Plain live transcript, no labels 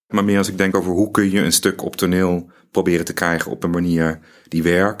Maar meer als ik denk over hoe kun je een stuk op toneel proberen te krijgen op een manier die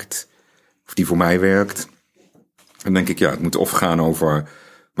werkt. Of die voor mij werkt. Dan denk ik, het moet of gaan over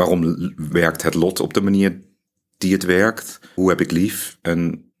waarom werkt het lot op de manier die het werkt. Hoe heb ik lief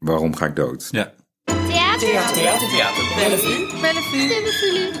en waarom ga ik dood? Ja. Theater.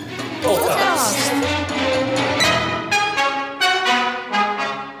 Bellevue. Podcast.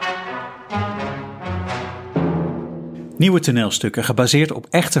 Nieuwe toneelstukken gebaseerd op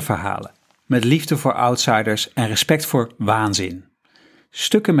echte verhalen. Met liefde voor outsiders en respect voor waanzin.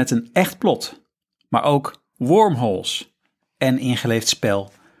 Stukken met een echt plot. Maar ook wormholes en ingeleefd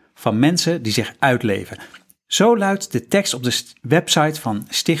spel van mensen die zich uitleven. Zo luidt de tekst op de website van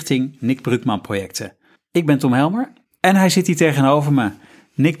Stichting Nick Brugman Projecten. Ik ben Tom Helmer en hij zit hier tegenover me.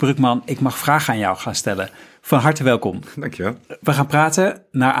 Nick Brugman, ik mag vragen aan jou gaan stellen. Van harte welkom. Dankjewel. We gaan praten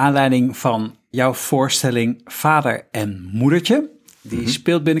naar aanleiding van jouw voorstelling Vader en Moedertje. Die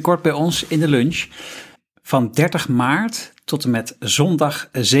speelt binnenkort bij ons in de lunch. Van 30 maart tot en met zondag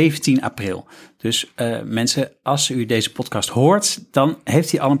 17 april. Dus mensen, als u deze podcast hoort, dan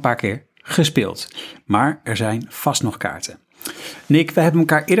heeft hij al een paar keer gespeeld. Maar er zijn vast nog kaarten. Nick, we hebben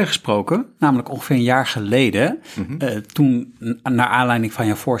elkaar eerder gesproken, namelijk ongeveer een jaar geleden. Toen, naar aanleiding van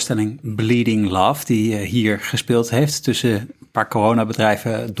jouw voorstelling Bleeding Love, die hier gespeeld heeft tussen een paar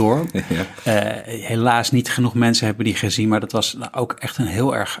coronabedrijven door. Ja. Helaas niet genoeg mensen hebben die gezien, maar dat was ook echt een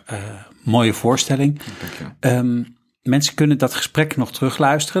heel erg mooie voorstelling. Mensen kunnen dat gesprek nog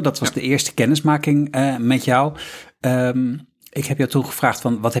terugluisteren. Dat was de eerste kennismaking met jou. Ik heb jou toen gevraagd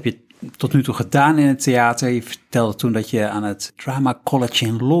van wat heb je tot nu toe gedaan in het theater? Je vertelde toen dat je aan het Drama College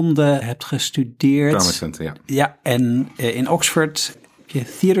in Londen hebt gestudeerd. Drama Center, ja. Ja, en in Oxford heb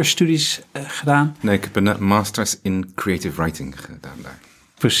je theaterstudies gedaan. Nee, ik heb een masters in creative writing gedaan daar.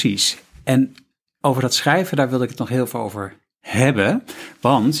 Precies. En over dat schrijven, daar wilde ik het nog heel veel over hebben.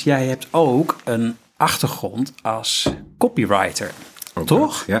 Want jij hebt ook een achtergrond als copywriter. Ook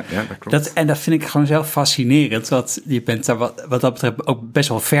toch? Ja, dat klopt. En dat vind ik gewoon zelf fascinerend. Want je bent daar wat dat betreft ook best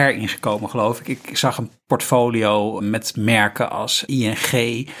wel ver in gekomen, geloof ik. Ik zag een portfolio met merken als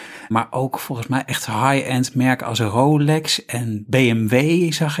ING. Maar ook volgens mij echt high-end merken als Rolex en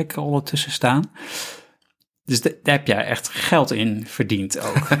BMW zag ik er ondertussen staan. Dus daar heb jij echt geld in verdiend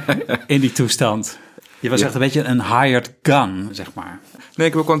ook. In die toestand. Je was echt een beetje een hired gun, zeg maar. Nee,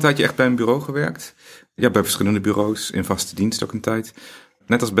 ik heb ook al een tijdje echt bij een bureau gewerkt. Ja, bij verschillende bureaus, in vaste dienst ook een tijd.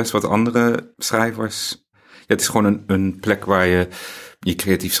 Net als best wat andere schrijvers. Ja, het is gewoon een plek waar je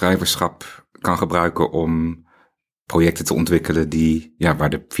creatief schrijverschap kan gebruiken om projecten te ontwikkelen waar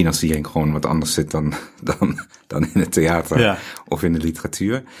de financiering gewoon wat anders zit dan in het theater of in de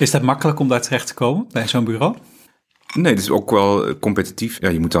literatuur. Is dat makkelijk om daar terecht te komen bij zo'n bureau? Nee, het is ook wel competitief. Ja,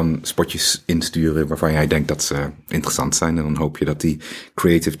 je moet dan spotjes insturen waarvan jij denkt dat ze interessant zijn. En dan hoop je dat die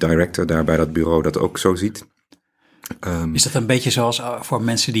creative director daar bij dat bureau dat ook zo ziet. Is dat een beetje zoals voor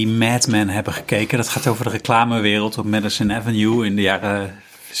mensen die Mad Men hebben gekeken? Dat gaat over de reclamewereld op Madison Avenue in de jaren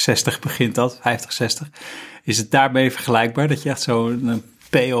 60 begint dat, 50, 60. Is het daarbij vergelijkbaar dat je echt zo'n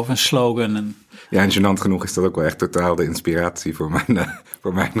P of een slogan... Ja, en gênant genoeg is dat ook wel echt totaal de inspiratie voor mijn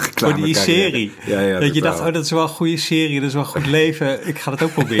reclame. Voor die serie. Ja, dat je dacht, dat is wel een goede serie, dat is wel een goed leven. Ik ga het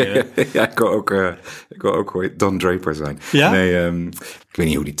ook proberen. Ja, ik wil ook Don Draper zijn. Ja? Nee, ik weet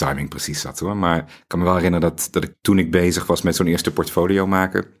niet hoe die timing precies zat hoor. Maar ik kan me wel herinneren dat ik toen ik bezig was met zo'n eerste portfolio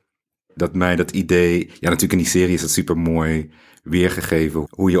maken, dat mij dat idee... Ja, natuurlijk in die serie is dat super mooi weergegeven.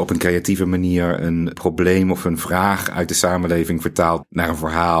 Hoe je op een creatieve manier een probleem of een vraag uit de samenleving vertaalt naar een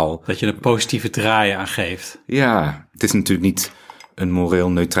verhaal. Dat je een positieve draai aan geeft. Ja, het is natuurlijk niet een moreel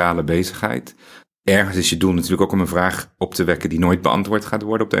neutrale bezigheid. Ergens is je doel natuurlijk ook om een vraag op te wekken die nooit beantwoord gaat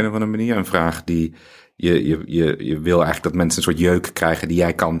worden op de een of andere manier. Een vraag die je wil eigenlijk dat mensen een soort jeuk krijgen die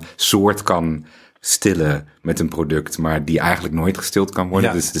jij kan stillen met een product, maar die eigenlijk nooit gestild kan worden.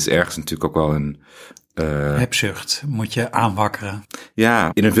 Ja. Dus het is ergens natuurlijk ook wel een... hebzucht moet je aanwakkeren.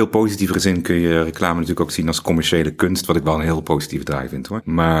 Ja, in een veel positievere zin kun je reclame natuurlijk ook zien als commerciële kunst, wat ik wel een heel positieve draai vind hoor.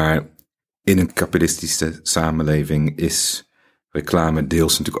 Maar in een kapitalistische samenleving is reclame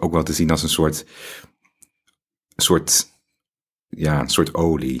deels natuurlijk ook wel te zien als een soort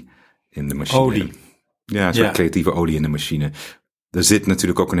olie in de machine. Olie. Ja, een soort creatieve olie in de machine. Er zit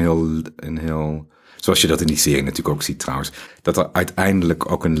natuurlijk ook een heel, zoals je dat in die serie natuurlijk ook ziet trouwens, dat er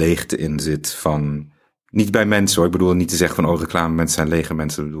uiteindelijk ook een leegte in zit van, niet bij mensen hoor, ik bedoel niet te zeggen van reclame mensen zijn lege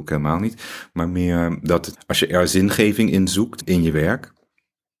mensen, dat bedoel ik helemaal niet, maar meer dat als je er zingeving in zoekt in je werk,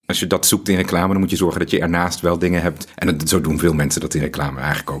 als je dat zoekt in reclame, dan moet je zorgen dat je ernaast wel dingen hebt, en zo doen veel mensen dat in reclame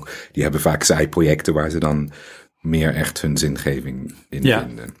eigenlijk ook, die hebben vaak zijprojecten waar ze dan meer echt hun zingeving in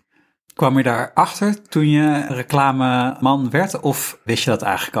vinden. Kwam je daarachter toen je reclameman werd? Of wist je dat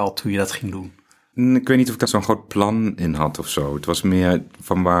eigenlijk al toen je dat ging doen? Ik weet niet of ik daar zo'n groot plan in had of zo. Het was meer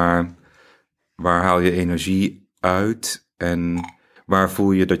van waar haal je energie uit en waar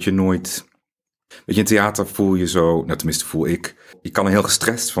voel je dat je nooit... Weet je, in theater voel je zo, nou tenminste voel ik, je kan er heel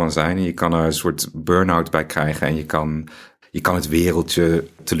gestrest van zijn en je kan er een soort burn-out bij krijgen en je kan het wereldje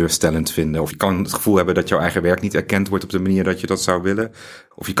teleurstellend vinden. Of je kan het gevoel hebben dat jouw eigen werk niet erkend wordt op de manier dat je dat zou willen.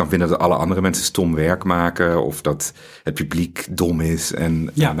 Of je kan vinden dat alle andere mensen stom werk maken of dat het publiek dom is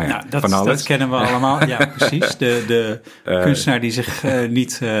en van alles. Dat kennen we allemaal. Ja, precies. De kunstenaar die zich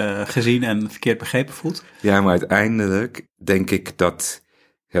niet gezien en verkeerd begrepen voelt. Ja, maar uiteindelijk denk ik dat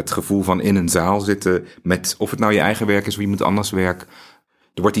het gevoel van in een zaal zitten met, of het nou je eigen werk is of iemand anders werk,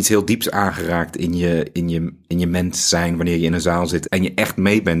 er wordt iets heel dieps aangeraakt in je mens zijn wanneer je in een zaal zit en je echt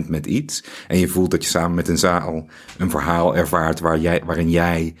mee bent met iets. En je voelt dat je samen met een zaal een verhaal ervaart waarin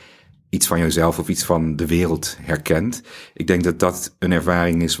jij iets van jezelf of iets van de wereld herkent. Ik denk dat dat een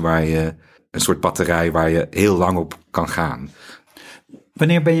ervaring is waar je, een soort batterij waar je heel lang op kan gaan.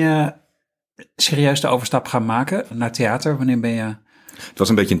 Wanneer ben je serieus de overstap gaan maken naar theater? Wanneer ben je... Het was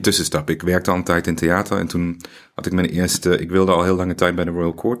een beetje een tussenstap. Ik werkte al een tijd in theater en toen had ik mijn eerste... Ik wilde al heel lange tijd bij de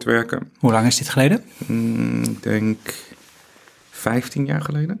Royal Court werken. Hoe lang is dit geleden? Ik denk 15 jaar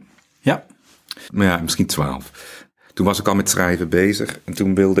geleden. Ja. Maar ja, misschien 12. Toen was ik al met schrijven bezig en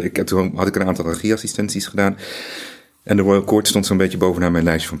toen had ik een aantal regieassistenties gedaan. En de Royal Court stond zo'n beetje bovenaan mijn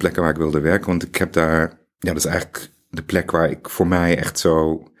lijstje van plekken waar ik wilde werken. Want ik heb daar... Ja, dat is eigenlijk de plek waar ik voor mij echt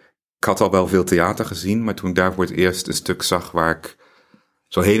zo... Ik had al wel veel theater gezien, maar toen ik daar voor het eerst een stuk zag waar ik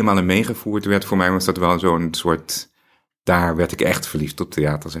zo helemaal in meegevoerd werd, voor mij was dat wel zo'n soort... Daar werd ik echt verliefd op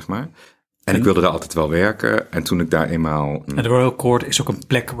theater, zeg maar. En ik wilde daar altijd wel werken. En toen ik daar eenmaal... En de Royal Court is ook een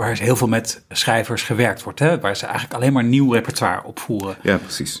plek waar heel veel met schrijvers gewerkt wordt, hè? Waar ze eigenlijk alleen maar nieuw repertoire opvoeren. Ja,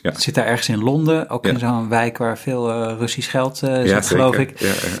 precies. Ja. Het zit daar ergens in Londen, ook in zo'n wijk waar veel Russisch geld zit, geloof ik.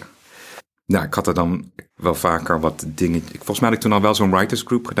 Ja. Nou, ik had er dan wel vaker wat dingen... Volgens mij had ik toen al wel zo'n writers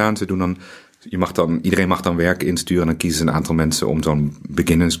group gedaan. Ze doen dan... Iedereen mag dan werken insturen en dan kiezen ze een aantal mensen om zo'n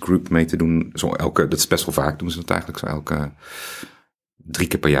beginners group mee te doen. Dat is best wel vaak, doen ze dat eigenlijk zo elke 3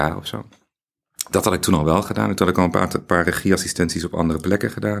 keer per jaar of zo. Dat had ik toen al wel gedaan. En toen had ik al een paar regieassistenties op andere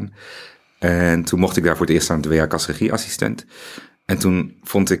plekken gedaan. En toen mocht ik daar voor het eerst aan het werk als regieassistent. En toen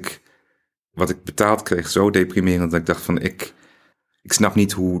vond ik wat ik betaald kreeg zo deprimerend dat ik dacht van ik snap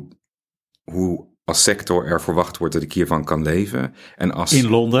niet hoe als sector er verwacht wordt dat ik hiervan kan leven. In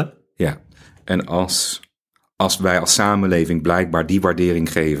Londen? Ja. En als wij als samenleving blijkbaar die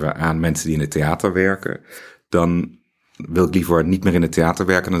waardering geven aan mensen die in het theater werken, dan wil ik liever niet meer in het theater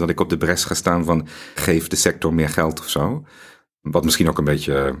werken dan dat ik op de bres ga staan van geef de sector meer geld of zo. Wat misschien ook een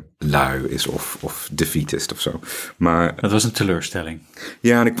beetje lui is of defeatist of zo. Maar dat was een teleurstelling.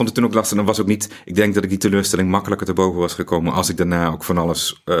 Ja, en ik vond het toen ook lastig. Dan was ook niet. Ik denk dat ik die teleurstelling makkelijker te boven was gekomen als ik daarna ook van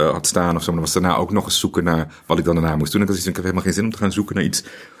alles had staan of zo. Maar dan was daarna ook nog eens zoeken naar wat ik dan daarna moest doen. Ik heb helemaal geen zin om te gaan zoeken naar iets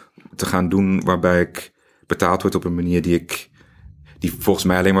te gaan doen waarbij ik betaald word op een manier die volgens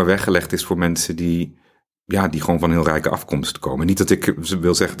mij alleen maar weggelegd is voor mensen die gewoon van een heel rijke afkomst komen. Niet dat ik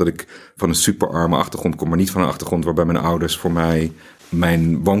wil zeggen dat ik van een superarme achtergrond kom, maar niet van een achtergrond waarbij mijn ouders voor mij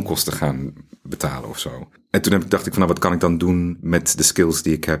mijn woonkosten gaan betalen of zo. En toen dacht ik van, wat kan ik dan doen met de skills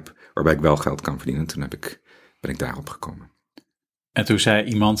die ik heb, waarbij ik wel geld kan verdienen. En toen ben ik daarop gekomen. En toen zei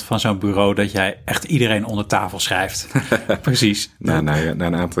iemand van zo'n bureau dat jij echt iedereen onder tafel schrijft. Precies. Na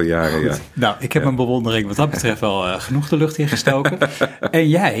een aantal jaren, goed. Ja. Nou, ik heb mijn bewondering wat dat betreft wel genoeg de lucht ingestoken. En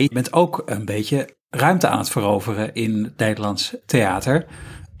jij bent ook een beetje ruimte aan het veroveren in het Nederlands theater.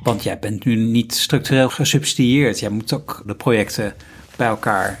 Want jij bent nu niet structureel gesubsidieerd. Jij moet ook de projecten bij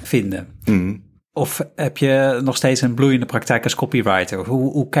elkaar vinden. Mm. Of heb je nog steeds een bloeiende praktijk als copywriter?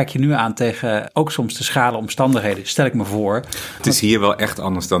 Hoe kijk je nu aan tegen ook soms de schrale omstandigheden? Stel ik me voor. Het is hier wel echt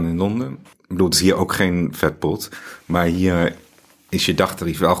anders dan in Londen. Ik bedoel, het is hier ook geen vetpot. Maar hier is je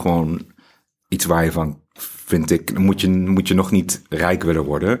dagtarief wel gewoon iets waar je van, vind ik, dan moet je nog niet rijk willen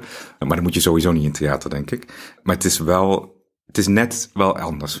worden. Maar dan moet je sowieso niet in theater, denk ik. Maar het is net wel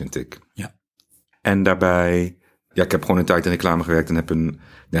anders, vind ik. Ja. En daarbij, ik heb gewoon een tijd in reclame gewerkt en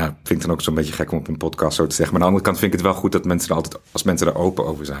vind ik dan ook zo'n beetje gek om op een podcast zo te zeggen. Maar aan de andere kant vind ik het wel goed dat mensen er altijd, als mensen er open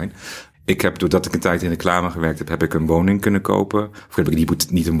over zijn. Doordat ik een tijd in reclame gewerkt heb ik een woning kunnen kopen. Of heb ik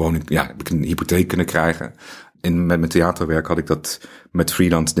heb ik een hypotheek kunnen krijgen. En met mijn theaterwerk had ik dat met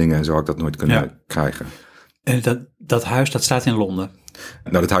freelance dingen en zo had ik dat nooit kunnen krijgen. En dat huis, dat staat in Londen?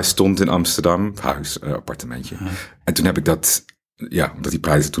 Nou, dat huis stond in Amsterdam. Appartementje. Ja. En toen heb ik dat, omdat die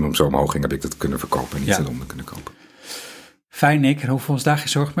prijzen toen om zo omhoog gingen, heb ik dat kunnen verkopen en niet in Londen kunnen kopen. Fijn, Nick. Dan hoeven we ons daar geen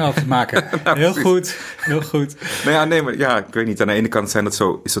zorgen meer over te maken. Nou, heel precies. goed, heel goed. Nou ja, nee, maar ja, ik weet niet. Aan de ene kant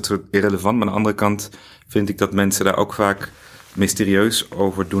is dat zo irrelevant. Maar aan de andere kant vind ik dat mensen daar ook vaak mysterieus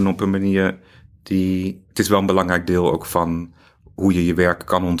over doen op een manier die... Het is wel een belangrijk deel ook van hoe je je werk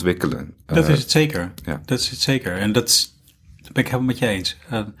kan ontwikkelen. Dat is het zeker. Ja. Dat is het zeker. En dat ben ik helemaal met je eens.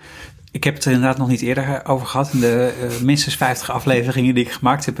 Ik heb het er inderdaad nog niet eerder over gehad in de minstens 50 afleveringen die ik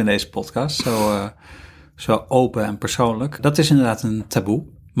gemaakt heb in deze podcast. Zo open en persoonlijk. Dat is inderdaad een taboe.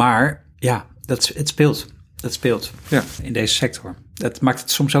 Maar ja, het speelt. Dat speelt in deze sector. Dat maakt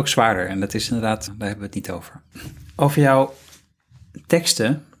het soms ook zwaarder. En dat is inderdaad, daar hebben we het niet over. Over jouw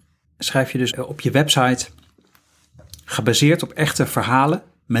teksten schrijf je dus op je website... gebaseerd op echte verhalen...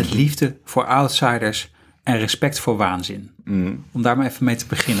 met liefde voor outsiders en respect voor waanzin. Om daar maar even mee te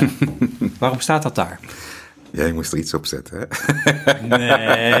beginnen. Waarom staat dat daar? Jij moest er iets op zetten, hè?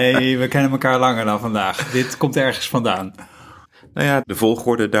 Nee, we kennen elkaar langer dan vandaag. Dit komt ergens vandaan. Nou ja, de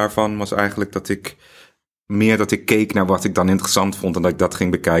volgorde daarvan was eigenlijk dat ik keek naar wat ik dan interessant vond... en dat ik dat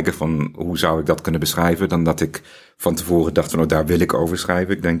ging bekijken van hoe zou ik dat kunnen beschrijven... dan dat ik van tevoren dacht van daar wil ik over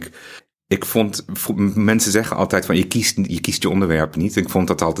schrijven. Mensen zeggen altijd van je kiest je onderwerp niet. Ik vond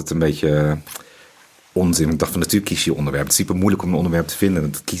dat altijd een beetje onzin. Ik dacht van natuurlijk kies je onderwerp. Het is super moeilijk om een onderwerp te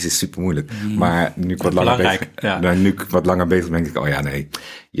vinden. Dat kiezen is super moeilijk. Maar nu ik wat langer bezig ben, denk ik, oh ja, nee.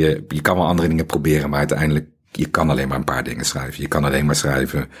 Je kan wel andere dingen proberen, maar uiteindelijk, je kan alleen maar een paar dingen schrijven. Je kan alleen maar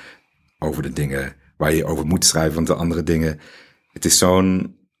schrijven over de dingen waar je over moet schrijven, want de andere dingen, het is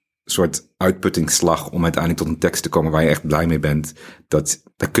zo'n soort uitputtingsslag om uiteindelijk tot een tekst te komen waar je echt blij mee bent.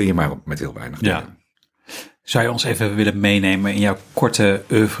 Daar kun je maar met heel weinig dingen. Ja. Zou je ons even willen meenemen in jouw korte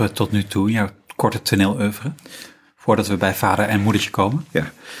oeuvre tot nu toe, jouw korte toneeloeuvre, voordat we bij vader en moedertje komen?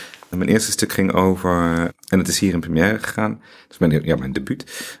 Ja, mijn eerste stuk ging over, en het is hier in première gegaan, dus mijn debuut.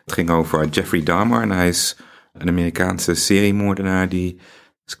 Het ging over Jeffrey Dahmer en hij is een Amerikaanse seriemoordenaar die,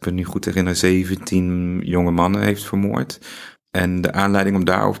 als ik me nu goed herinner, 17 jonge mannen heeft vermoord. En de aanleiding om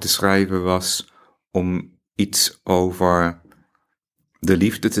daarover te schrijven was om iets over de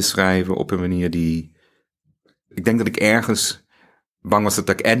liefde te schrijven op een manier die... Ik denk dat ik ergens bang was dat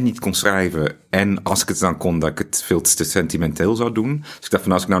ik en niet kon schrijven. En als ik het dan kon, dat ik het veel te sentimenteel zou doen. Dus ik dacht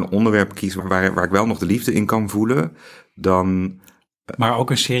van als ik nou een onderwerp kies waar ik wel nog de liefde in kan voelen, dan... Maar ook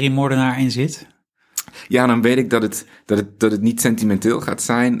een seriemoordenaar in zit? Ja, dan weet ik dat het niet sentimenteel gaat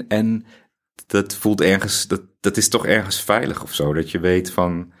zijn. En dat voelt ergens, dat is toch ergens veilig of zo. Dat je weet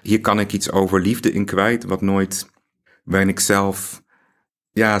van, hier kan ik iets over liefde in kwijt, waarin ik zelf,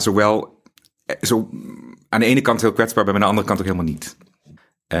 ja, zo aan de ene kant heel kwetsbaar ben, maar aan de andere kant ook helemaal niet.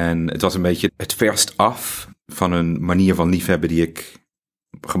 En het was een beetje het verst af van een manier van liefhebben die ik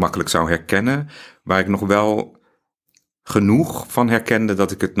gemakkelijk zou herkennen, waar ik nog wel genoeg van herkende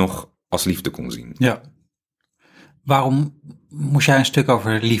dat ik het nog als liefde kon zien. Ja. Waarom moest jij een stuk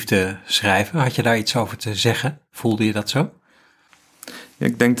over liefde schrijven? Had je daar iets over te zeggen? Voelde je dat zo? Ja,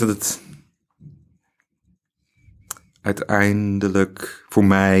 ik denk dat het uiteindelijk voor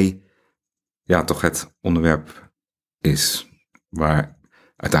mij ja toch het onderwerp is waar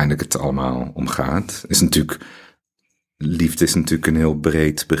uiteindelijk het allemaal om gaat. Liefde is natuurlijk een heel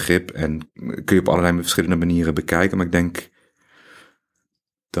breed begrip en kun je op allerlei verschillende manieren bekijken. Maar ik denk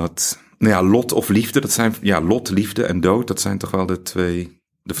dat, nou ja, lot of liefde, dat zijn, ja, lot, liefde en dood, dat zijn toch wel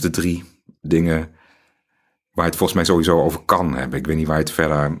de drie dingen waar het volgens mij sowieso over kan hebben. Ik weet niet waar het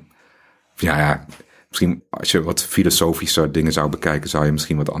verder, ja, misschien als je wat filosofische dingen zou bekijken, zou je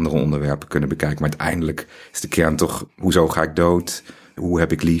misschien wat andere onderwerpen kunnen bekijken. Maar uiteindelijk is de kern toch, hoezo ga ik dood? Hoe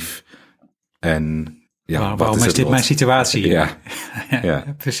heb ik lief? En ja, waarom is dit lot? mijn situatie? Ja,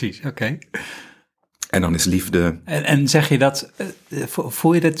 ja. Precies, oké. En dan is liefde. En zeg je dat,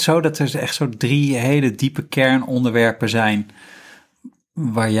 voel je dit zo dat er echt zo 3 hele diepe kernonderwerpen zijn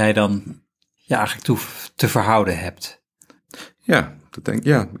waar jij dan eigenlijk toe te verhouden hebt? Ja,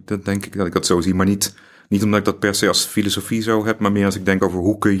 dat denk ik dat ik dat zo zie. Maar niet omdat ik dat per se als filosofie zo heb, maar meer als ik denk over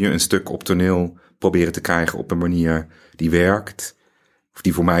hoe kun je een stuk op toneel proberen te krijgen op een manier die werkt, of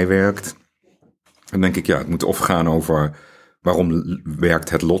die voor mij werkt. Dan denk ik, ja, het moet of gaan over waarom werkt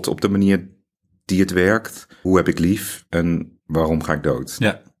het lot op de manier die het werkt, hoe heb ik lief en waarom ga ik dood.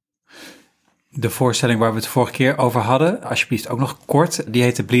 Ja. De voorstelling waar we het vorige keer over hadden, alsjeblieft ook nog kort, die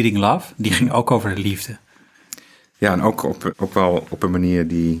heette Bleeding Love. Die ging ook over de liefde. Ja, en ook wel op een manier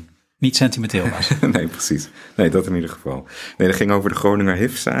die niet sentimenteel was. Nee, precies. Nee, dat in ieder geval. Nee, dat ging over de Groninger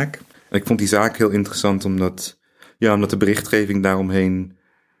HIV-zaak. En ik vond die zaak heel interessant omdat de berichtgeving daaromheen,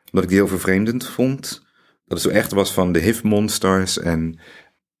 dat ik die heel vervreemdend vond. Dat het zo echt was van de HIV-monsters. En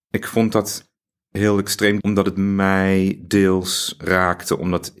ik vond dat heel extreem, omdat het mij deels raakte.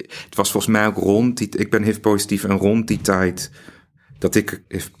 Omdat het was volgens mij ook ik ben HIV-positief en rond die tijd dat ik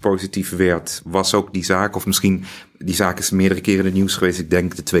HIV-positief werd, was ook die zaak. Of misschien, die zaak is meerdere keren in het nieuws geweest. Ik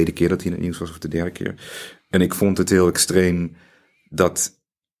denk de tweede keer dat hij in het nieuws was of de derde keer. En ik vond het heel extreem dat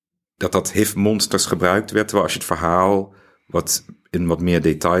HIV-monsters gebruikt werd. Terwijl als je het verhaal in wat meer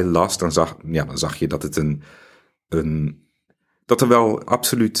detail las, dan zag je dat het dat er wel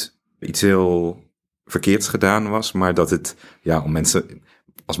absoluut iets heel verkeerds gedaan was, maar dat het, om mensen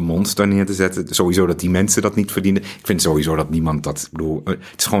als monster neer te zetten, sowieso dat die mensen dat niet verdienen. Ik vind sowieso dat niemand dat, het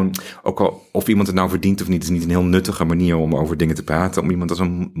is gewoon, ook al of iemand het nou verdient of niet, is niet een heel nuttige manier om over dingen te praten, om iemand als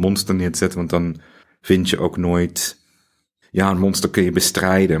een monster neer te zetten, want dan vind je ook nooit, een monster kun je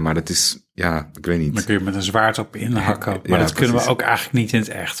bestrijden, maar dat is, ik weet niet. Dan kun je met een zwaard op inhakken, maar dat kunnen we ook eigenlijk niet in het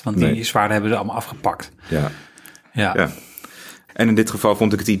echt, want die zwaarden hebben ze allemaal afgepakt. Ja. En in dit geval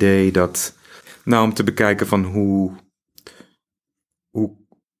vond ik het idee dat, om te bekijken van hoe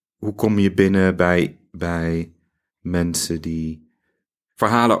kom je binnen bij mensen die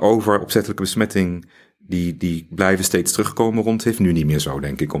verhalen over opzettelijke besmetting, die blijven steeds terugkomen rond HIV. Nu niet meer zo,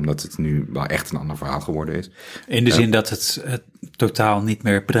 denk ik, omdat het nu wel echt een ander verhaal geworden is. In de zin dat het totaal niet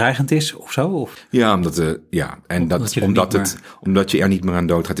meer bedreigend is of zo? Of? Ja, omdat je er niet meer aan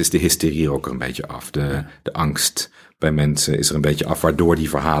doodgaat, is de hysterie ook er een beetje af. De angst bij mensen is er een beetje af, waardoor die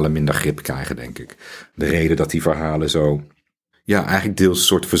verhalen minder grip krijgen, denk ik. De reden dat die verhalen zo, eigenlijk deels een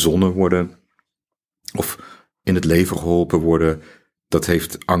soort verzonnen worden, of in het leven geholpen worden, dat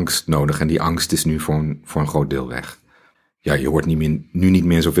heeft angst nodig. En die angst is nu voor een groot deel weg. Ja, je hoort nu niet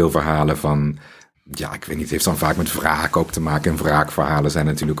meer zoveel verhalen van, ik weet niet, het heeft dan vaak met wraak ook te maken. En wraakverhalen zijn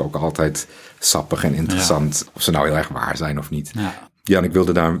natuurlijk ook altijd sappig en interessant, of ze nou heel erg waar zijn of niet. Ja,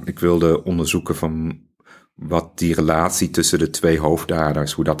 en ik wilde onderzoeken van wat die relatie tussen de twee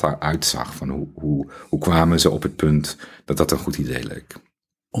hoofddaders, hoe dat daaruit zag. Van hoe kwamen ze op het punt dat een goed idee leek.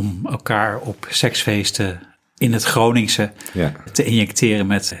 Om elkaar op seksfeesten in het Groningse te injecteren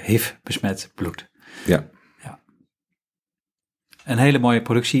met HIV-besmet bloed. Ja. Een hele mooie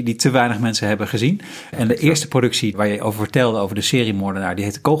productie die te weinig mensen hebben gezien. En de eerste productie waar je over vertelde, over de seriemoordenaar, die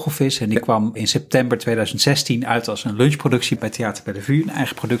heette Kogelvis. En die kwam in september 2016 uit als een lunchproductie bij Theater Bellevue, een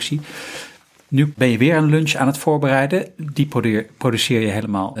eigen productie. Nu ben je weer een lunch aan het voorbereiden. Die produceer je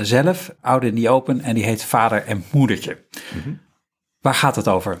helemaal zelf, out in the open. En die heet Vader en Moedertje. Mm-hmm. Waar gaat het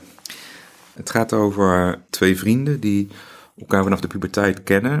over? Het gaat over twee vrienden die elkaar vanaf de puberteit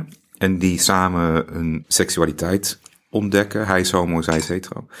kennen. En die samen hun seksualiteit ontdekken. Hij is homo, zij is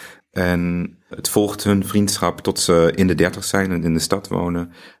hetero. En het volgt hun vriendschap tot ze in de 30 zijn en in de stad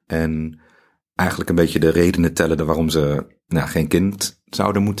wonen. En eigenlijk een beetje de redenen tellen waarom ze geen kind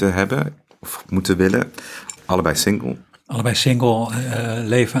zouden moeten hebben of moeten willen. Allebei single.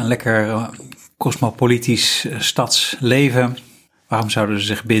 Leven een lekker cosmopolitisch stadsleven. Waarom zouden ze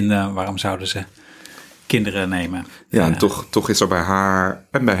zich binden? Waarom zouden ze kinderen nemen? Ja, en toch is er bij haar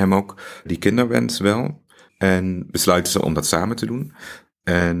en bij hem ook die kinderwens wel. En besluiten ze om dat samen te doen.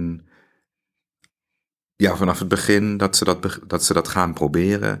 En vanaf het begin dat ze dat gaan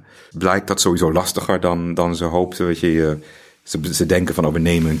proberen, blijkt dat sowieso lastiger dan ze hoopten. Weet je, ze denken van, we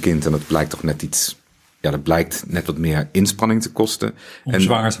nemen een kind en dat blijkt toch net iets. Ja, dat blijkt net wat meer inspanning te kosten. Om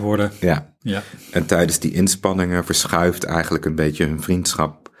zwanger te worden. Ja. En tijdens die inspanningen verschuift eigenlijk een beetje hun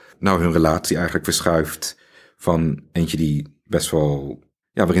vriendschap. Hun relatie eigenlijk verschuift van eentje die best wel,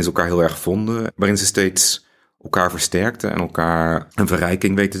 waarin ze elkaar heel erg vonden. Waarin ze steeds elkaar versterkten en elkaar een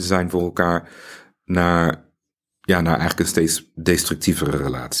verrijking weten te zijn voor elkaar. Naar eigenlijk een steeds destructievere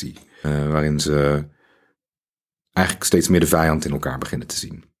relatie. Waarin ze eigenlijk steeds meer de vijand in elkaar beginnen te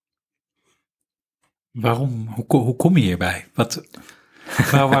zien. Waarom? Hoe kom je hierbij?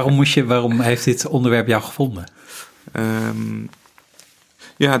 Waarom heeft dit onderwerp jou gevonden?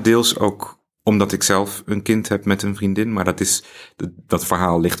 Deels ook omdat ik zelf een kind heb met een vriendin. Maar dat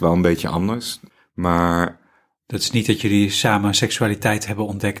verhaal ligt wel een beetje anders. Maar dat is niet dat jullie samen seksualiteit hebben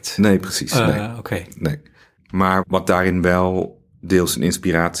ontdekt? Nee, precies. Nee. Oké. Nee. Maar wat daarin wel deels een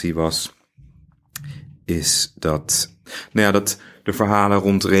inspiratie was, is dat de verhalen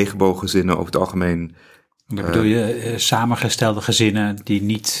rond regenbooggezinnen over het algemeen. Wat bedoel je, samengestelde gezinnen die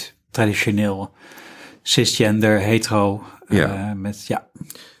niet traditioneel cisgender, hetero,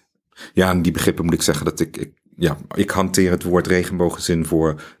 en die begrippen moet ik zeggen dat ik hanteer het woord regenbooggezin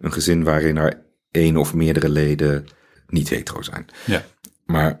voor een gezin waarin er één of meerdere leden niet hetero zijn. Ja.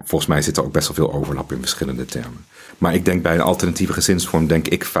 Maar volgens mij zit er ook best wel veel overlap in verschillende termen. Maar ik denk bij een alternatieve gezinsvorm denk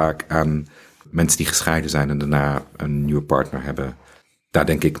ik vaak aan mensen die gescheiden zijn en daarna een nieuwe partner hebben. Daar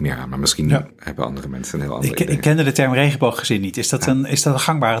denk ik meer aan. Maar misschien hebben andere mensen een heel andere idee. Ik kende de term regenbooggezin niet. Is dat een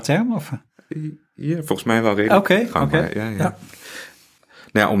gangbare term? Of? Ja, volgens mij wel redelijk gangbaar. Oké. Ja. Ja.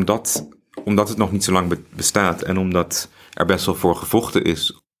 Nou ja, omdat het nog niet zo lang bestaat en omdat er best wel voor gevochten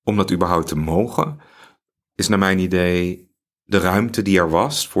is om dat überhaupt te mogen, is naar mijn idee de ruimte die er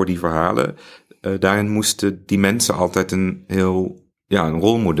was voor die verhalen, daarin moesten die mensen altijd een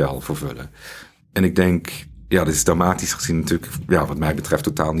rolmodel vervullen. En ik denk, ja, dit is dramatisch gezien natuurlijk, ja, wat mij betreft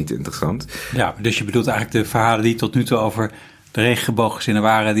totaal niet interessant. Ja, dus je bedoelt eigenlijk de verhalen die tot nu toe over de regenbooggezinnen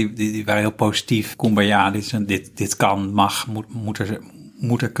waren, die waren heel positief. Kumbaya, dit kan, mag,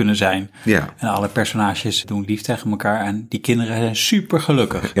 moet er kunnen zijn. Ja. En alle personages doen lief tegen elkaar en die kinderen zijn super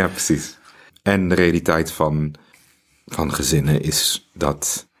gelukkig. Ja, precies. En de realiteit van gezinnen is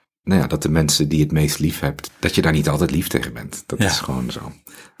dat, dat de mensen die het meest lief hebt, dat je daar niet altijd lief tegen bent. Dat is gewoon zo.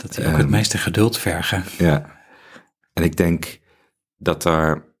 Dat die ook het meeste geduld vergen. Ja. En ik denk dat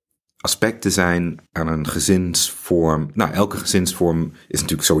er aspecten zijn aan een gezinsvorm. Nou, elke gezinsvorm is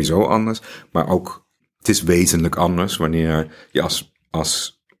natuurlijk sowieso anders, maar ook het is wezenlijk anders wanneer je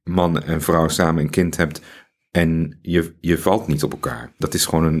als man en vrouw samen een kind hebt en je valt niet op elkaar. Dat is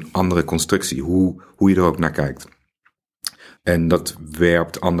gewoon een andere constructie, hoe je er ook naar kijkt. En dat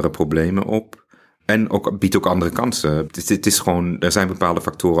werpt andere problemen op en biedt ook andere kansen. Het is gewoon, er zijn bepaalde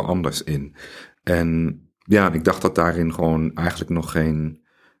factoren anders in. En ja, ik dacht dat daarin gewoon eigenlijk nog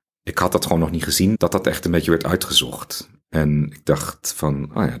ik had dat gewoon nog niet gezien, dat echt een beetje werd uitgezocht. En ik dacht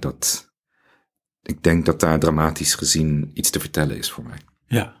van, ik denk dat daar dramatisch gezien iets te vertellen is voor mij.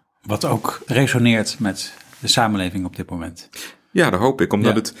 Ja, wat ook resoneert met de samenleving op dit moment. Ja, dat hoop ik.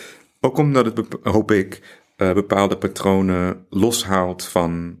 Omdat het hoop ik, bepaalde patronen loshaalt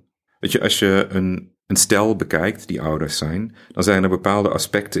van, weet je, als je een stel bekijkt die ouders zijn, dan zijn er bepaalde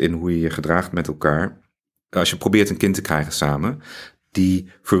aspecten in hoe je je gedraagt met elkaar. Als je probeert een kind te krijgen samen,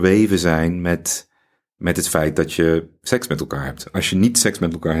 die verweven zijn met het feit dat je seks met elkaar hebt. Als je niet seks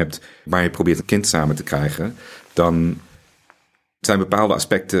met elkaar hebt, maar je probeert een kind samen te krijgen, dan zijn bepaalde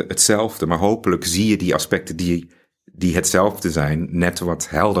aspecten hetzelfde. Maar hopelijk zie je die aspecten die hetzelfde zijn, net wat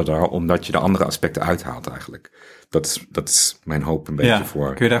helderder, omdat je de andere aspecten uithaalt eigenlijk. Dat is mijn hoop een beetje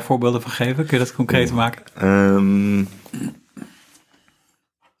voor. Kun je daar voorbeelden van geven? Kun je dat concreet maken?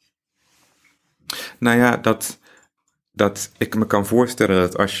 Nou ja, dat ik me kan voorstellen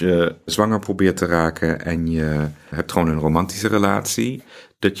dat als je zwanger probeert te raken en je hebt gewoon een romantische relatie,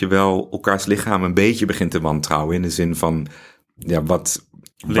 dat je wel elkaars lichaam een beetje begint te wantrouwen in de zin van, ja, wat...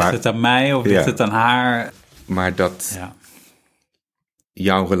 Ligt het aan mij of ligt het aan haar? Maar dat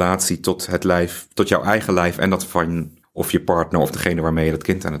jouw relatie tot het lijf, tot jouw eigen lijf en dat van of je partner of degene waarmee je dat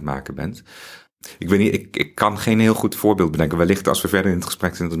kind aan het maken bent. Ik weet niet, ik kan geen heel goed voorbeeld bedenken. Wellicht als we verder in het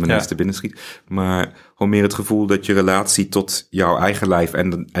gesprek zijn dat het me ineens te binnen schiet. Maar gewoon meer het gevoel dat je relatie tot jouw eigen lijf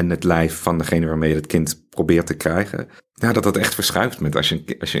en het lijf van degene waarmee je het kind probeert te krijgen. Ja, dat echt verschuift met als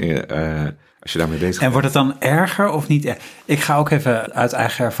je daarmee bezig bent. En wordt het dan erger of niet? Ik ga ook even uit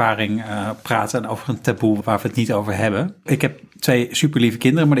eigen ervaring praten over een taboe waar we het niet over hebben. Ik heb 2 superlieve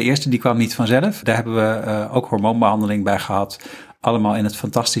kinderen, maar de eerste die kwam niet vanzelf. Daar hebben we ook hormoonbehandeling bij gehad. Allemaal in het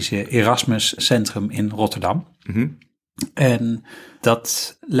fantastische Erasmus Centrum in Rotterdam. Mm-hmm. En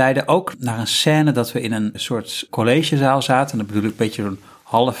dat leidde ook naar een scène dat we in een soort collegezaal zaten. En dat bedoel ik een beetje zo'n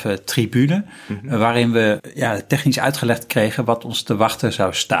halve tribune. Mm-hmm. Waarin we technisch uitgelegd kregen wat ons te wachten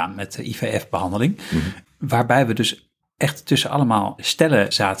zou staan met de IVF-behandeling. Mm-hmm. Waarbij we dus echt tussen allemaal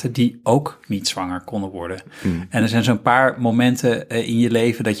stellen zaten die ook niet zwanger konden worden. Mm. En er zijn zo'n paar momenten in je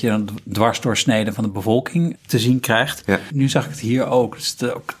leven dat je een dwarsdoorsnede van de bevolking te zien krijgt. Ja. Nu zag ik het hier ook. Het is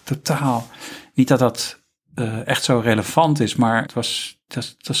ook totaal niet dat echt zo relevant is, maar het was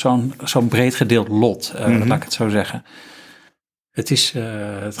zo'n breed gedeeld lot, laat ik het zo zeggen.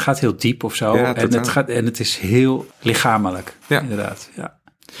 Het gaat heel diep of zo. Ja, en het is heel lichamelijk, inderdaad.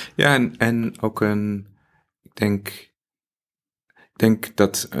 Ja, en ook ik denk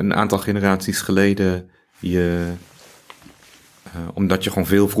dat een aantal generaties geleden omdat je gewoon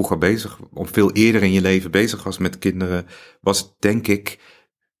veel vroeger veel eerder in je leven bezig was met kinderen, was denk ik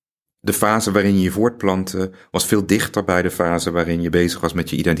de fase waarin je voortplantte, was veel dichter bij de fase waarin je bezig was met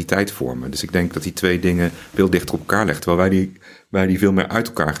je identiteit vormen. Dus ik denk dat die 2 dingen veel dichter op elkaar leggen, terwijl wij die veel meer uit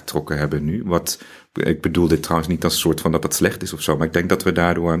elkaar getrokken hebben nu. Ik bedoel dit trouwens niet als een soort van dat het slecht is of zo, maar ik denk dat we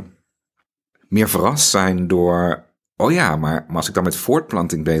daardoor meer verrast zijn door, maar als ik dan met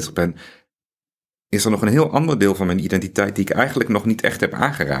voortplanting bezig ben, is er nog een heel ander deel van mijn identiteit die ik eigenlijk nog niet echt heb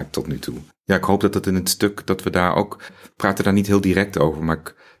aangeraakt tot nu toe. Ja, ik hoop dat het in het stuk, dat we daar ook, praten daar niet heel direct over,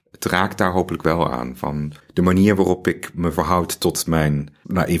 maar het raakt daar hopelijk wel aan. Van de manier waarop ik me verhoud tot mijn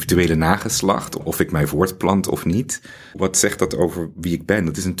eventuele nageslacht, of ik mij voortplant of niet. Wat zegt dat over wie ik ben?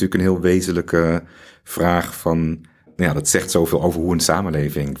 Dat is natuurlijk een heel wezenlijke vraag van, dat zegt zoveel over hoe een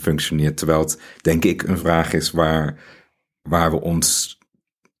samenleving functioneert. Terwijl het, denk ik, een vraag is waar we ons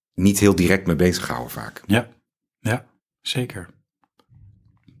niet heel direct mee bezighouden vaak. Ja, zeker.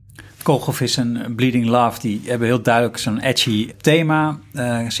 Koolhof en Bleeding Love, die hebben heel duidelijk zo'n edgy thema.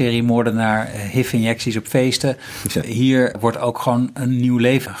 Seriemoordenaar, HIV-injecties op feesten. Ja. Hier wordt ook gewoon een nieuw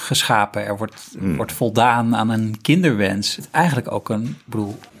leven geschapen. Er wordt voldaan aan een kinderwens. Eigenlijk ook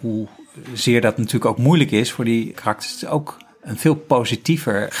hoe zeer dat natuurlijk ook moeilijk is voor die karakters. Het is ook een veel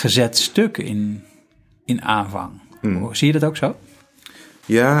positiever gezet stuk in aanvang. Zie je dat ook zo?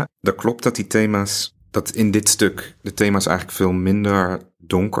 Ja, dat klopt dat die thema's, dat in dit stuk de thema's eigenlijk veel minder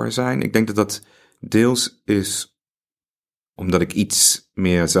donker zijn. Ik denk dat dat deels is omdat ik iets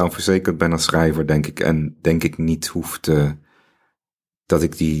meer zelfverzekerd ben als schrijver, denk ik. En denk ik niet hoef te, dat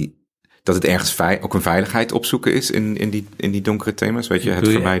het ergens ook een veiligheid opzoeken is in die donkere thema's. Weet je, het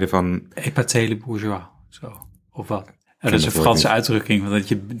vermijden van... Épater le bourgeois, zo, of wat? Dat is een Franse uitdrukking,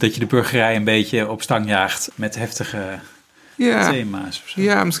 dat je de burgerij een beetje op stang jaagt met heftige thema's. Of zo.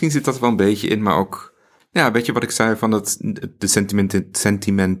 Ja, misschien zit dat wel een beetje in, maar ook... Ja, weet je wat ik zei, van de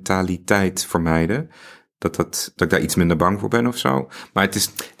sentimentaliteit vermijden. Dat ik daar iets minder bang voor ben of zo. Maar het is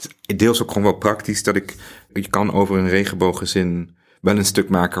deels ook gewoon wel praktisch je kan over een regenbooggezin wel een stuk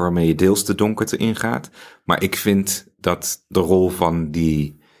maken waarmee je deels de donkerte ingaat. Maar ik vind dat de rol van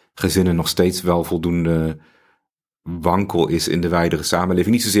die gezinnen nog steeds wel voldoende wankel is in de wijdere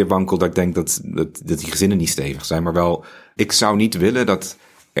samenleving. Niet zozeer wankel dat ik denk dat die gezinnen niet stevig zijn, maar wel, ik zou niet willen dat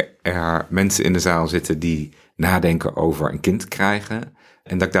er mensen in de zaal zitten die nadenken over een kind krijgen.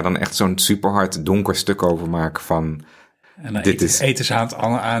 En dat ik daar dan echt zo'n superhard donker stuk over maak van... En dan eten ze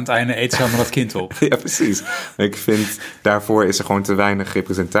aan het einde eten ze allemaal dat kind op. Ja, precies. Ik vind, daarvoor is er gewoon te weinig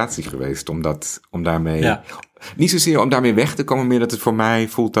representatie geweest om daarmee... Ja. Niet zozeer om daarmee weg te komen, meer dat het voor mij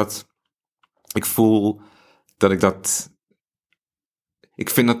voelt dat... Ik voel dat ik dat... Ik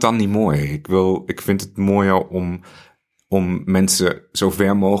vind dat dan niet mooi. Ik vind het mooier om mensen zo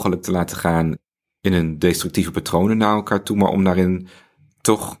ver mogelijk te laten gaan in een destructieve patronen naar elkaar toe, maar om daarin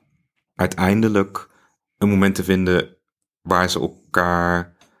toch uiteindelijk een moment te vinden waar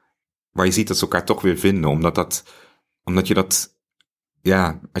je ziet dat ze elkaar toch weer vinden, omdat je dat,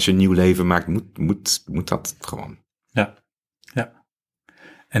 ja, als je een nieuw leven maakt, moet dat gewoon. Ja.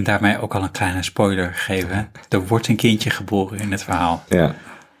 En daarmee ook al een kleine spoiler geven. Er wordt een kindje geboren in het verhaal.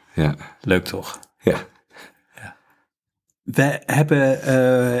 Ja. Leuk toch? Ja. We hebben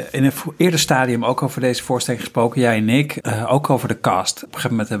in een eerder stadium ook over deze voorstelling gesproken, jij en ik, ook over de cast. Op een gegeven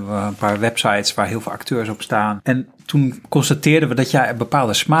moment hebben we een paar websites waar heel veel acteurs op staan. En toen constateerden we dat jij een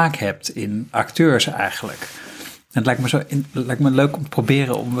bepaalde smaak hebt in acteurs eigenlijk. En het lijkt me leuk om te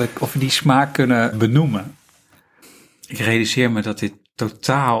proberen of we die smaak kunnen benoemen. Ik realiseer me dat dit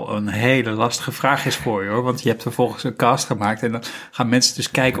totaal een hele lastige vraag is voor je, hoor. Want je hebt vervolgens een cast gemaakt en dan gaan mensen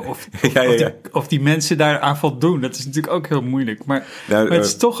dus kijken of die mensen daar aan voldoen. Dat is natuurlijk ook heel moeilijk. Maar het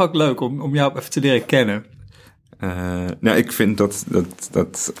is toch ook leuk om jou even te leren kennen. Ik vind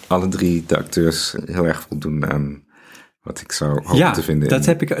dat alle drie de acteurs heel erg voldoen aan wat ik zou hopen te vinden.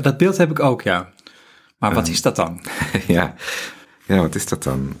 Dat beeld heb ik ook, ja. Maar wat is dat dan? Ja, wat is dat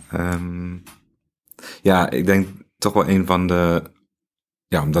dan? Ik denk toch wel een van de...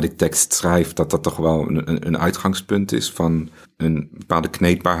 Ja, omdat ik tekst schrijf, dat toch wel een uitgangspunt is van een bepaalde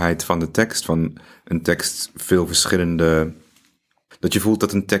kneedbaarheid van de tekst. Van een tekst veel verschillende... Dat je voelt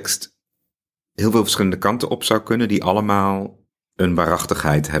dat een tekst heel veel verschillende kanten op zou kunnen, die allemaal een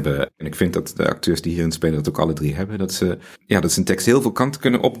waarachtigheid hebben. En ik vind dat de acteurs die hierin spelen dat ook alle drie hebben. Dat ze een tekst heel veel kanten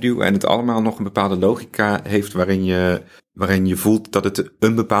kunnen opduwen en het allemaal nog een bepaalde logica heeft waarin je voelt dat het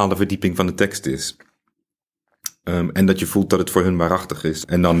een bepaalde verdieping van de tekst is. En dat je voelt dat het voor hun waarachtig is.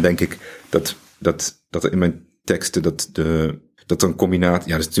 En dan denk ik dat er in mijn teksten dat er een combinatie...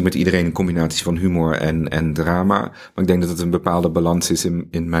 Ja, dat is natuurlijk met iedereen een combinatie van humor en drama. Maar ik denk dat het een bepaalde balans is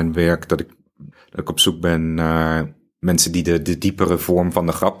in mijn werk. Dat ik op zoek ben naar mensen die de diepere vorm van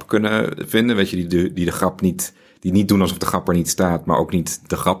de grap kunnen vinden. Weet je, die de grap niet doen alsof de grap er niet staat, maar ook niet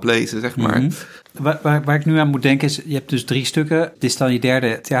de grap lezen, zeg maar. Mm-hmm. Waar ik nu aan moet denken is, je hebt dus 3 stukken. Dit is dan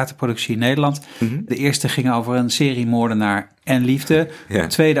je 3e theaterproductie in Nederland. Mm-hmm. De eerste ging over een seriemoordenaar en liefde. Ja. De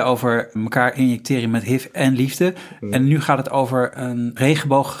tweede over elkaar injecteren met HIV en liefde. Mm. En nu gaat het over een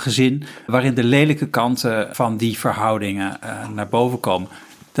regenbooggezin waarin de lelijke kanten van die verhoudingen naar boven komen.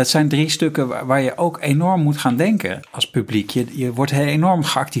 Dat zijn 3 stukken waar je ook enorm moet gaan denken als publiek. Je wordt enorm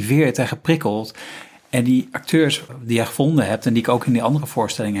geactiveerd en geprikkeld. En die acteurs die je gevonden hebt en die ik ook in die andere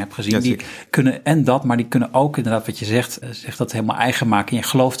voorstellingen heb gezien, die kunnen maar die kunnen ook inderdaad wat je zegt dat helemaal eigen maken. En je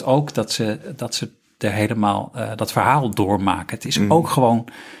gelooft ook dat ze er helemaal dat verhaal doormaken. Het is ook gewoon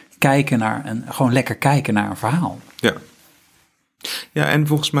gewoon lekker kijken naar een verhaal. Ja. Ja, en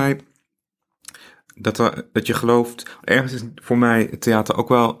volgens mij dat je gelooft, ergens is voor mij het theater ook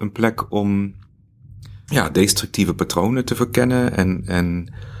wel een plek om destructieve patronen te verkennen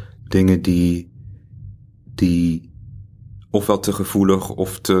en dingen die ofwel te gevoelig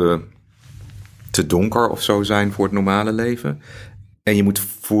of te donker of zo zijn voor het normale leven. En je moet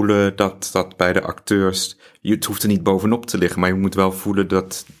voelen dat bij de acteurs, het hoeft er niet bovenop te liggen, maar je moet wel voelen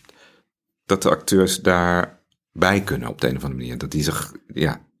dat de acteurs daarbij kunnen op de een of andere manier. Dat die zich,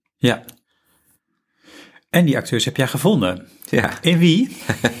 Ja. En die acteurs heb jij gevonden. Ja. In wie?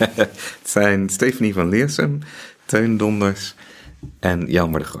 Het zijn Stephanie van Leersum, Teun Donders en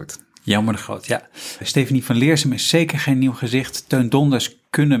Jelmer de Groot. Jelmer de Groot, ja. Stephanie van Leersum is zeker geen nieuw gezicht. Teun Donders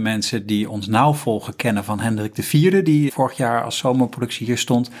kunnen mensen die ons nauw volgen kennen van Hendrik IV, die vorig jaar als zomerproductie hier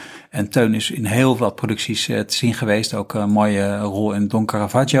stond. En Teun is in heel veel producties te zien geweest. Ook een mooie rol in Don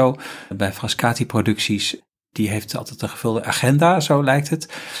Caravaggio bij Frascati producties. Die heeft altijd een gevulde agenda, zo lijkt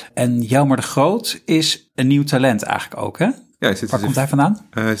het. En Jelmer de Groot is een nieuw talent eigenlijk ook, hè? Ja, waar komt hij vandaan?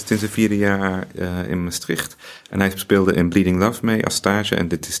 Hij zit in zijn 4e jaar in Maastricht. En hij speelde in Bleeding Love mee als stage. En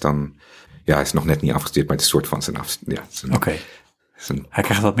dit is dan, hij is nog net niet afgestudeerd, maar het is een soort van zijn Oké. Hij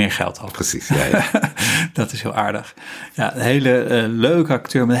krijgt wat meer geld al. Precies, ja. Dat is heel aardig. Ja, een hele leuke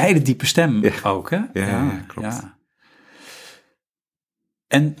acteur met een hele diepe stem ook, hè? Ja, klopt. Ja.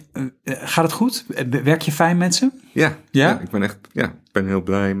 En gaat het goed? Werk je fijn met ze? Ja, ik ben heel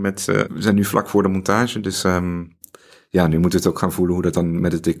blij met ze. We zijn nu vlak voor de montage, dus nu moeten we het ook gaan voelen hoe dat dan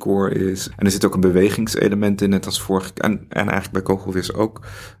met het decor is. En er zit ook een bewegingselement in, net als vorig en eigenlijk bij Kogelvis ook.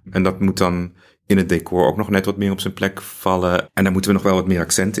 En dat moet dan in het decor ook nog net wat meer op zijn plek vallen. En daar moeten we nog wel wat meer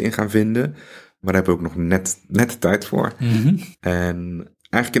accenten in gaan vinden. Maar daar hebben we ook nog net de tijd voor. Mm-hmm. En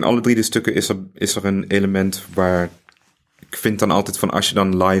eigenlijk in alle 3 de stukken is er een element waar ik vind dan altijd van als je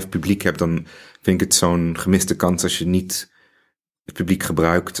dan live publiek hebt, dan vind ik het zo'n gemiste kans als je niet het publiek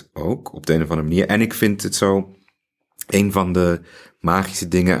gebruikt ook op de een of andere manier. En ik vind het zo, een van de magische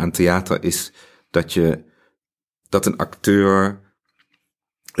dingen aan theater is dat een acteur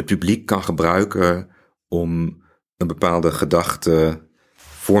het publiek kan gebruiken om een bepaalde gedachte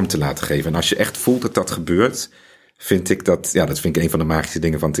vorm te laten geven. En als je echt voelt dat gebeurt, vind ik dat vind ik een van de magische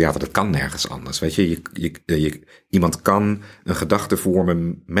dingen van theater. Dat kan nergens anders. Weet je, iemand kan een gedachte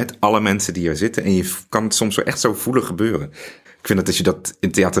vormen met alle mensen die er zitten. En je kan het soms echt zo voelen gebeuren. Ik vind dat als je dat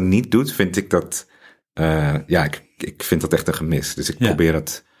in theater niet doet, vind ik dat, ik vind dat echt een gemis. Dus ik probeer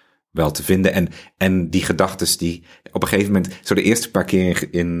dat wel te vinden. En die gedachtes die op een gegeven moment, zo de eerste paar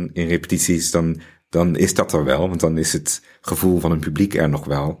keer in repetities, dan is dat er wel. Want dan is het gevoel van een publiek er nog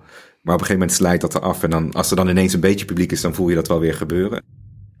wel. Maar op een gegeven moment slijt dat eraf. En dan, als er dan ineens een beetje publiek is, dan voel je dat wel weer gebeuren.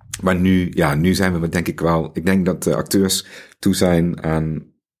 Maar nu zijn we denk ik wel. Ik denk dat de acteurs toe zijn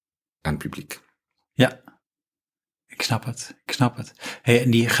aan publiek. Ja, ik snap het. Hey,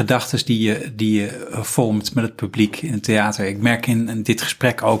 en die gedachtes die je vormt met het publiek in het theater. Ik merk in dit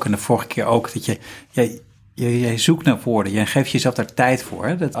gesprek ook en de vorige keer ook dat jij zoekt naar woorden. Jij geeft jezelf daar tijd voor.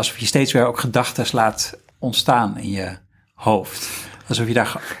 Hè? Dat alsof je steeds weer ook gedachtes laat ontstaan in je hoofd. Alsof je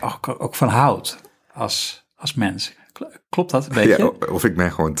daar ook van houdt als mens. Klopt dat een beetje? Ja, of ik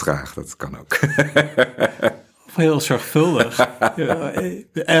ben gewoon traag, dat kan ook. Of heel zorgvuldig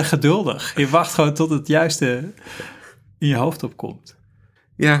en geduldig. Je wacht gewoon tot het juiste in je hoofd opkomt.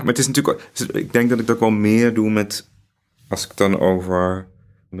 Ja, maar het is natuurlijk, ik denk dat ik dat wel meer doe met, als ik dan over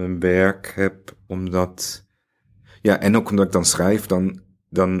mijn werk heb, omdat, en ook omdat ik dan schrijf,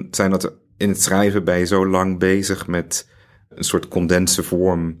 dan zijn dat in het schrijven ben je zo lang bezig met een soort condense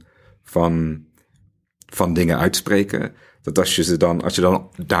vorm van dingen uitspreken, dat als je dan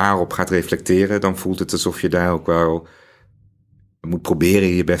daarop gaat reflecteren, dan voelt het alsof je daar ook wel moet proberen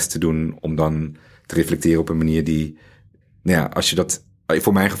je best te doen om dan te reflecteren op een manier die, als je dat,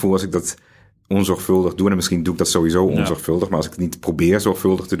 voor mijn gevoel, als ik dat onzorgvuldig doe, en misschien doe ik dat sowieso onzorgvuldig, maar als ik het niet probeer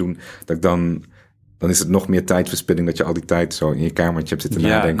zorgvuldig te doen, dat ik dan is het nog meer tijdverspilling dat je al die tijd zo in je kamertje hebt zitten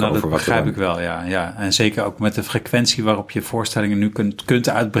nadenken over wat er dan. Dat begrijp ik wel, ja. En zeker ook met de frequentie waarop je voorstellingen nu kunt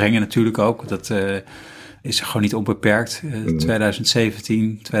uitbrengen natuurlijk ook. Dat is gewoon niet onbeperkt.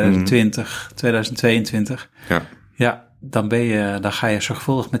 2017, 2020, 2022. Ja, dan ga je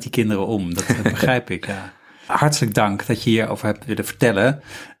zorgvuldig met die kinderen om. Dat begrijp ik, ja. Hartelijk dank dat je hierover hebt willen vertellen.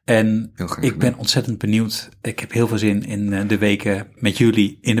 En ik ben ontzettend benieuwd. Ik heb heel veel zin in de weken met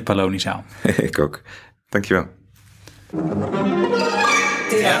jullie in de Palloniazaal. Ik ook. Dankjewel.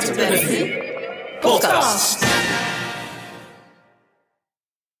 Theater Bellevue podcast.